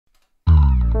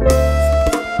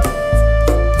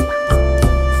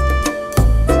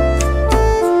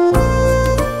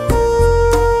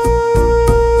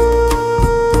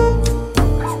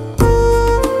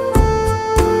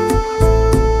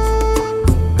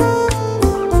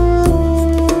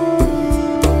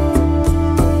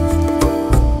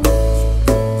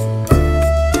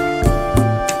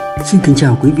Xin kính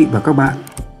chào quý vị và các bạn.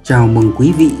 Chào mừng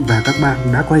quý vị và các bạn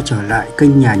đã quay trở lại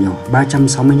kênh Nhà nhỏ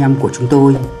 365 của chúng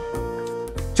tôi.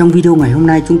 Trong video ngày hôm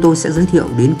nay chúng tôi sẽ giới thiệu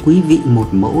đến quý vị một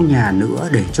mẫu nhà nữa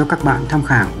để cho các bạn tham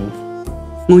khảo.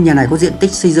 Ngôi nhà này có diện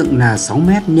tích xây dựng là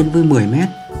 6m x 10m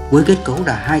với kết cấu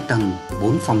là 2 tầng,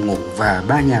 4 phòng ngủ và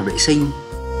 3 nhà vệ sinh.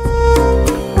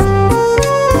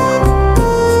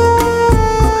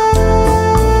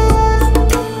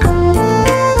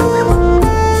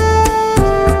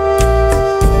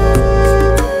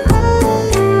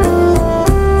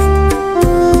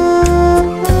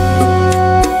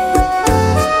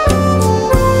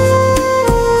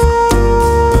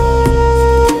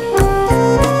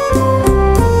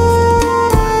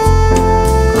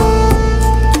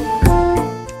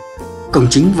 Cổng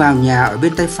chính vào nhà ở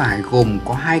bên tay phải gồm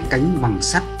có 2 cánh bằng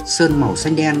sắt sơn màu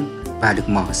xanh đen và được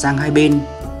mở sang hai bên.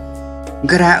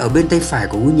 Gara ở bên tay phải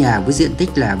của ngôi nhà với diện tích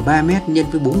là 3m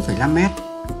x 4,5m.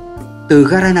 Từ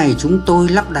gara này chúng tôi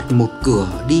lắp đặt một cửa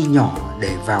đi nhỏ để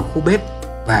vào khu bếp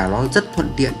và nó rất thuận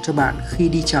tiện cho bạn khi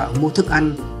đi chợ mua thức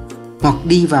ăn hoặc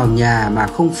đi vào nhà mà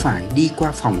không phải đi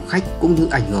qua phòng khách, cũng như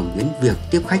ảnh hưởng đến việc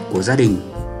tiếp khách của gia đình.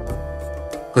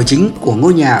 Cửa chính của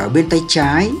ngôi nhà ở bên tay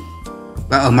trái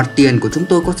và ở mặt tiền của chúng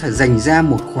tôi có thể dành ra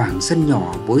một khoảng sân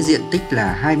nhỏ với diện tích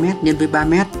là 2m x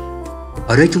 3m.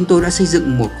 Ở đây chúng tôi đã xây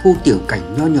dựng một khu tiểu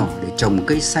cảnh nho nhỏ để trồng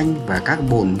cây xanh và các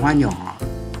bồn hoa nhỏ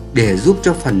để giúp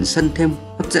cho phần sân thêm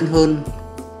hấp dẫn hơn.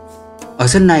 Ở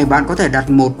sân này bạn có thể đặt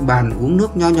một bàn uống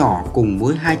nước nho nhỏ cùng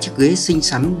với 2 chiếc ghế xinh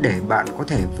xắn để bạn có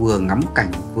thể vừa ngắm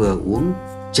cảnh vừa uống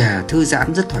trà thư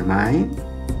giãn rất thoải mái.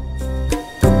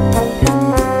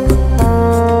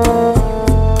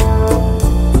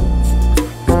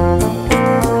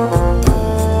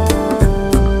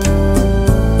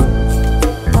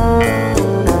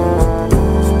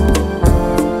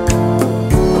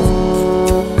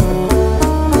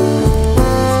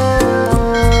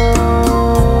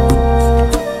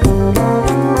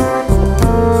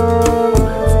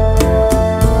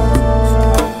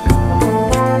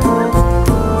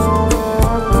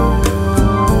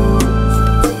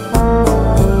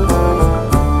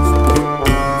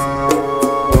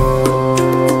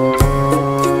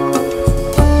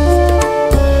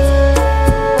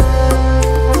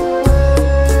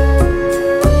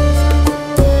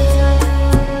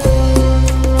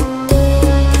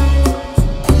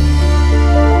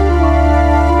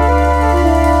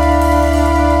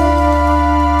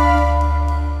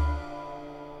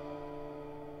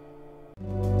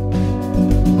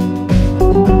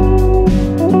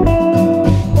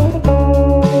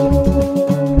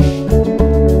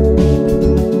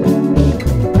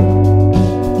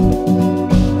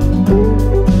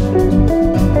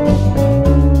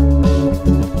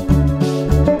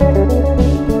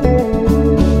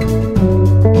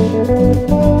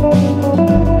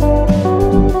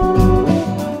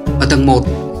 Tầng 1,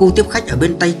 khu tiếp khách ở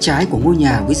bên tay trái của ngôi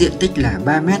nhà với diện tích là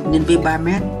 3m x 3m,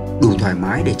 đủ thoải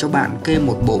mái để cho bạn kê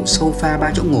một bộ sofa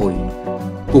 3 chỗ ngồi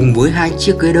cùng với 2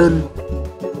 chiếc ghế đơn,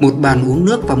 một bàn uống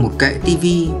nước và một kệ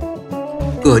tivi.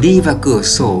 Cửa đi và cửa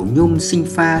sổ nhôm sinh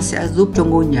pha sẽ giúp cho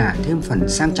ngôi nhà thêm phần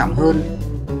sang trọng hơn.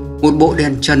 Một bộ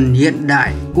đèn trần hiện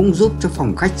đại cũng giúp cho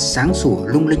phòng khách sáng sủa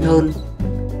lung linh hơn.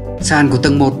 Sàn của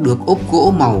tầng 1 được ốp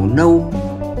gỗ màu nâu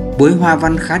với hoa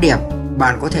văn khá đẹp.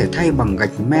 Bạn có thể thay bằng gạch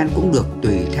men cũng được,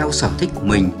 tùy theo sở thích của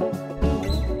mình.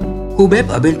 Khu bếp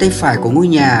ở bên tay phải của ngôi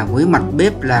nhà với mặt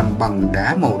bếp làm bằng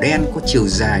đá màu đen có chiều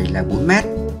dài là 4m.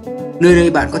 Nơi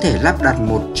đây bạn có thể lắp đặt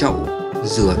một chậu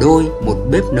rửa đôi, một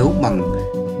bếp nấu bằng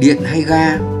điện hay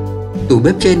ga. Tủ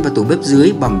bếp trên và tủ bếp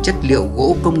dưới bằng chất liệu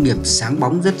gỗ công nghiệp sáng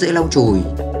bóng, rất dễ lau chùi.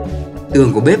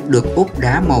 Tường của bếp được ốp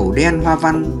đá màu đen hoa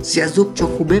văn sẽ giúp cho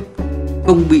khu bếp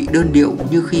không bị đơn điệu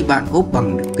như khi bạn ốp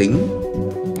bằng kính.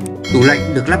 Tủ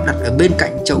lạnh được lắp đặt ở bên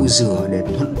cạnh chậu rửa để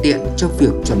thuận tiện cho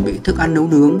việc chuẩn bị thức ăn nấu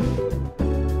nướng.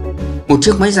 Một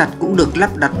chiếc máy giặt cũng được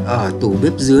lắp đặt ở tủ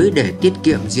bếp dưới để tiết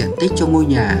kiệm diện tích cho ngôi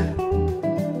nhà.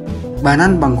 Bàn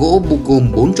ăn bằng gỗ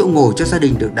gồm 4 chỗ ngồi cho gia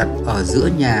đình được đặt ở giữa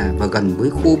nhà và gần với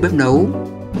khu bếp nấu.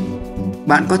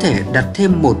 Bạn có thể đặt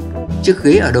thêm một chiếc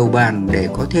ghế ở đầu bàn để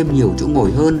có thêm nhiều chỗ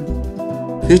ngồi hơn.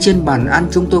 Phía trên bàn ăn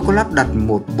chúng tôi có lắp đặt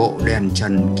một bộ đèn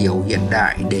trần kiểu hiện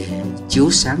đại để chiếu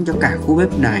sáng cho cả khu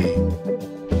bếp này.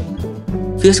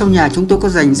 Phía sau nhà chúng tôi có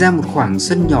dành ra một khoảng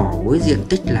sân nhỏ với diện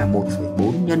tích là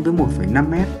 1,4 x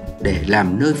 1,5m để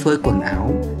làm nơi phơi quần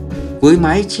áo, với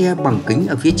mái che bằng kính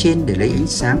ở phía trên để lấy ánh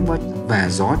sáng và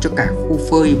gió cho cả khu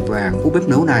phơi và khu bếp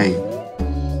nấu này.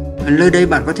 Nơi đây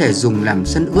bạn có thể dùng làm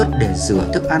sân ướt để rửa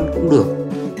thức ăn cũng được.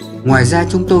 Ngoài ra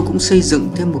chúng tôi cũng xây dựng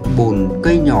thêm một bồn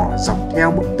cây nhỏ dọc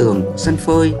theo bức tường của sân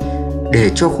phơi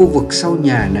để cho khu vực sau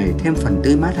nhà này thêm phần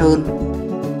tươi mát hơn.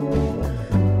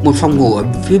 Một phòng ngủ ở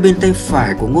phía bên tay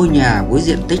phải của ngôi nhà với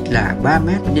diện tích là 3m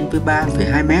x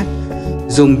 3,2m,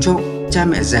 dùng cho cha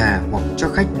mẹ già hoặc cho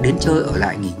khách đến chơi ở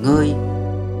lại nghỉ ngơi.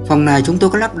 Phòng này chúng tôi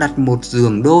có lắp đặt một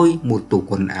giường đôi, một tủ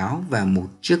quần áo và một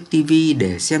chiếc tivi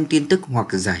để xem tin tức hoặc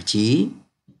giải trí.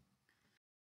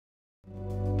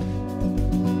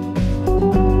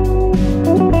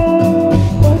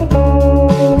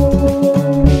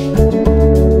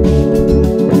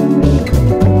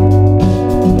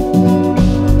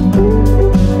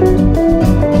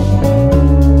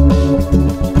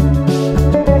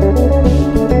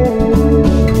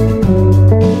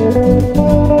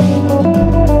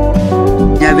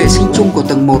 Vệ sinh chung của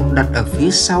tầng 1 đặt ở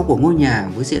phía sau của ngôi nhà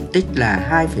với diện tích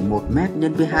là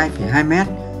 2,1m x 2,2m,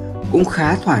 cũng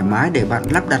khá thoải mái để bạn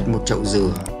lắp đặt một chậu rửa,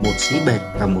 một xí bệt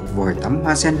và một vòi tắm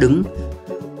hoa sen đứng.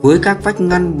 Với các vách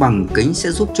ngăn bằng kính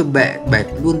sẽ giúp cho bệt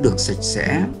luôn được sạch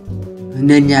sẽ.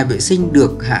 Nền nhà vệ sinh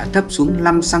được hạ thấp xuống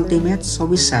 5cm so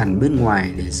với sàn bên ngoài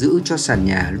để giữ cho sàn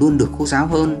nhà luôn được khô ráo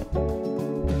hơn.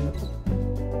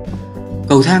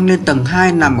 Cầu thang lên tầng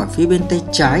 2 nằm ở phía bên tay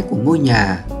trái của ngôi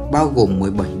nhà, bao gồm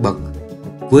 17 bậc,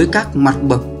 với các mặt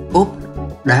bậc ốp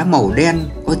đá màu đen,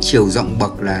 có chiều rộng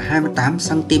bậc là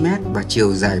 28cm và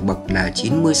chiều dài bậc là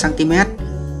 90cm.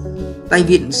 Tay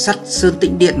vịn sắt sơn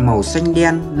tĩnh điện màu xanh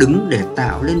đen đứng để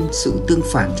tạo lên sự tương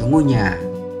phản cho ngôi nhà.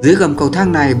 Dưới gầm cầu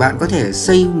thang này bạn có thể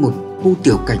xây một khu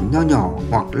tiểu cảnh nho nhỏ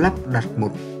hoặc lắp đặt một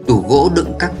tủ gỗ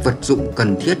đựng các vật dụng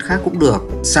cần thiết khác cũng được.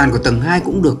 Sàn của tầng 2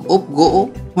 cũng được ốp gỗ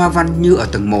hoa văn như ở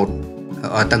tầng 1.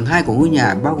 Ở tầng 2 của ngôi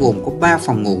nhà bao gồm có 3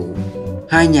 phòng ngủ,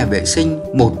 2 nhà vệ sinh,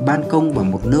 1 ban công và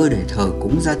một nơi để thờ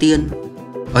cúng gia tiên.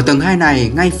 Ở tầng 2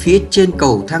 này, ngay phía trên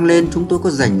cầu thang lên, chúng tôi có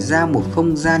dành ra một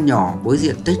không gian nhỏ với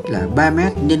diện tích là 3m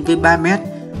x 3m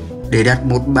để đặt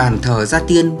một bàn thờ gia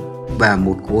tiên và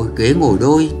một ghế ngồi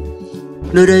đôi.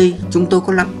 Nơi đây chúng tôi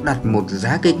có lắp đặt một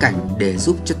giá cây cảnh để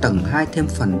giúp cho tầng 2 thêm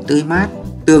phần tươi mát.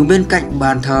 Tường bên cạnh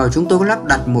bàn thờ chúng tôi có lắp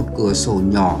đặt một cửa sổ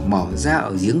nhỏ mở ra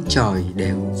ở giếng trời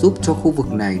để giúp cho khu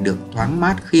vực này được thoáng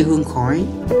mát khi hương khói.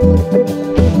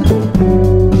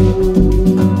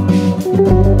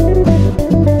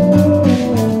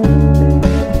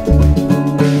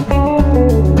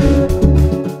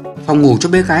 Phòng ngủ cho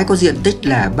bé gái có diện tích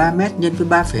là 3m x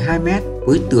 3,2m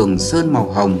với tường sơn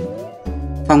màu hồng.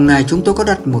 Phòng này chúng tôi có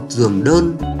đặt một giường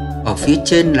đơn. Ở phía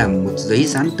trên là một giấy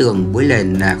dán tường với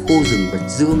nền là khô rừng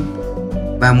bạch dương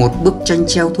và một bức tranh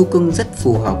treo thú cưng rất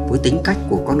phù hợp với tính cách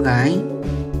của con gái.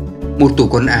 Một tủ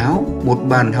quần áo, một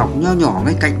bàn học nho nhỏ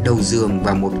ngay cạnh đầu giường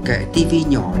và một kệ tivi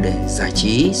nhỏ để giải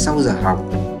trí sau giờ học.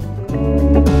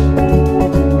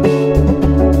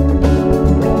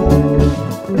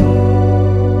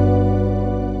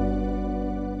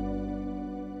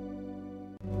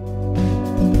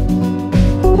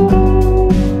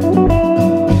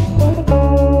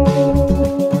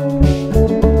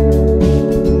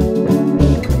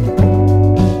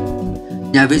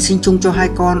 Nhà vệ sinh chung cho 2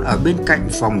 con ở bên cạnh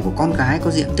phòng của con gái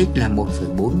có diện tích là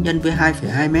 1,4 x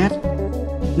 2,2m.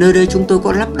 Nơi đây chúng tôi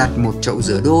có lắp đặt một chậu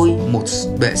rửa đôi, một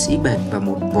bệ xí bệt và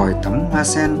một vòi tắm hoa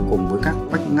sen cùng với các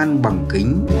vách ngăn bằng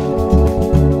kính.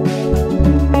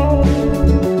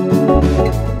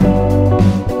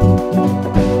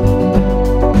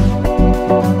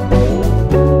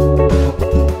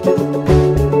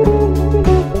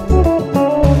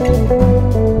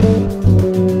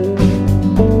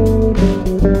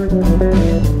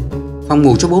 Phòng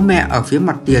ngủ cho bố mẹ ở phía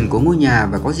mặt tiền của ngôi nhà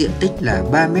và có diện tích là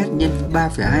 3m x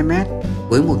 3,2m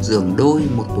với một giường đôi,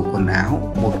 một tủ quần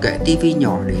áo, một kệ tivi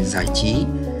nhỏ để giải trí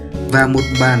và một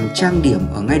bàn trang điểm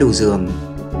ở ngay đầu giường.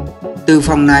 Từ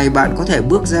phòng này bạn có thể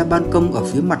bước ra ban công ở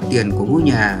phía mặt tiền của ngôi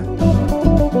nhà.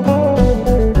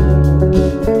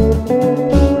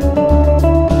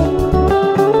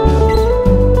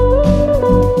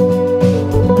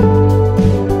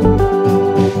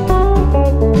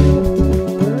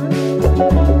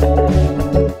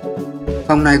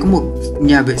 Phòng này có một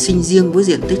nhà vệ sinh riêng với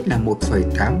diện tích là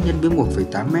 1,8 x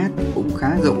 1,8m, cũng khá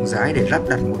rộng rãi để lắp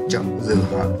đặt một chậu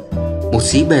rửa, một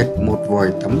xí bệt, một vòi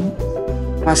tắm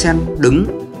hoa sen đứng.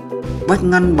 Vách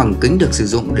ngăn bằng kính được sử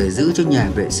dụng để giữ cho nhà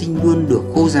vệ sinh luôn được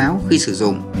khô ráo khi sử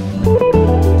dụng.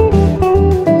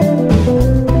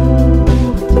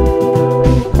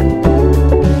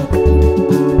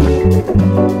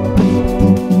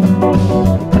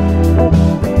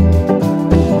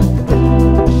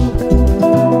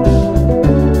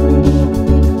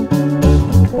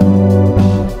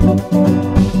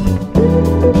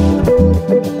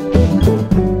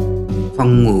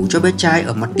 Phòng ngủ cho bé trai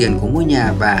ở mặt tiền của ngôi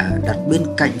nhà và đặt bên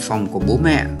cạnh phòng của bố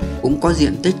mẹ cũng có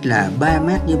diện tích là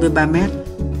 3m x 3m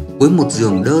với một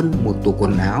giường đơn, một tủ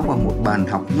quần áo và một bàn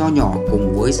học nho nhỏ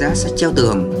cùng với giá sách treo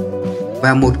tường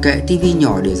và một kệ tivi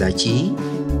nhỏ để giải trí.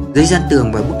 Giấy dán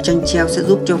tường và bức tranh treo sẽ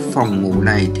giúp cho phòng ngủ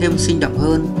này thêm sinh động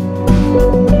hơn.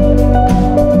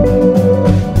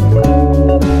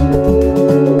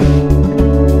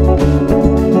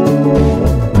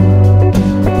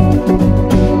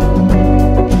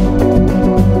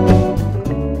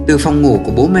 Từ phòng ngủ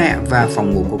của bố mẹ và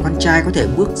phòng ngủ của con trai có thể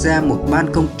bước ra một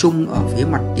ban công chung ở phía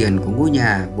mặt tiền của ngôi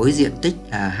nhà với diện tích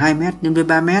là 2m x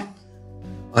 3m.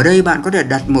 Ở đây bạn có thể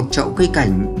đặt một chậu cây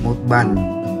cảnh, một bàn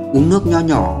uống nước nho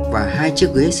nhỏ và 2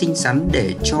 chiếc ghế xinh xắn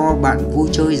để cho bạn vui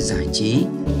chơi giải trí,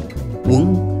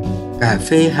 uống cà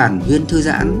phê hàn huyên thư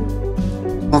giãn.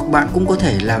 Hoặc bạn cũng có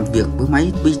thể làm việc với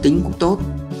máy vi tính cũng tốt.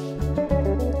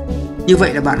 Như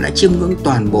vậy là bạn đã chiêm ngưỡng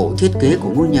toàn bộ thiết kế của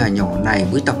ngôi nhà nhỏ này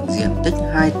với tổng diện tích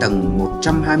 2 tầng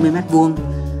 120m2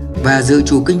 và dự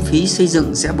trù kinh phí xây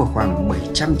dựng sẽ vào khoảng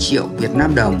 700 triệu Việt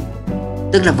Nam đồng,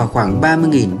 tức là vào khoảng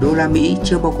 30.000 đô la Mỹ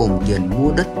chưa bao gồm tiền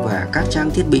mua đất và các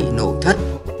trang thiết bị nội thất.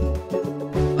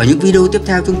 Ở những video tiếp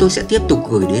theo chúng tôi sẽ tiếp tục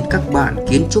gửi đến các bạn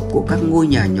kiến trúc của các ngôi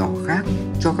nhà nhỏ khác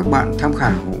cho các bạn tham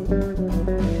khảo.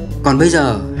 Còn bây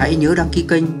giờ hãy nhớ đăng ký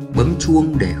kênh, bấm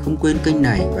chuông để không quên kênh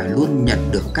này và luôn nhận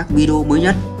được các video mới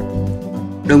nhất.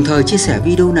 Đồng thời chia sẻ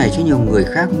video này cho nhiều người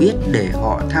khác biết để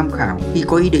họ tham khảo khi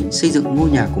có ý định xây dựng ngôi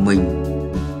nhà của mình.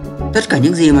 Tất cả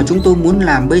những gì mà chúng tôi muốn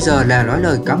làm bây giờ là nói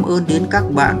lời cảm ơn đến các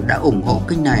bạn đã ủng hộ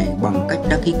kênh này bằng cách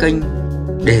đăng ký kênh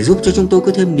để giúp cho chúng tôi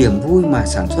có thêm niềm vui mà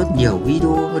sản xuất nhiều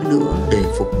video hơn nữa để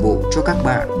phục vụ cho các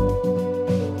bạn.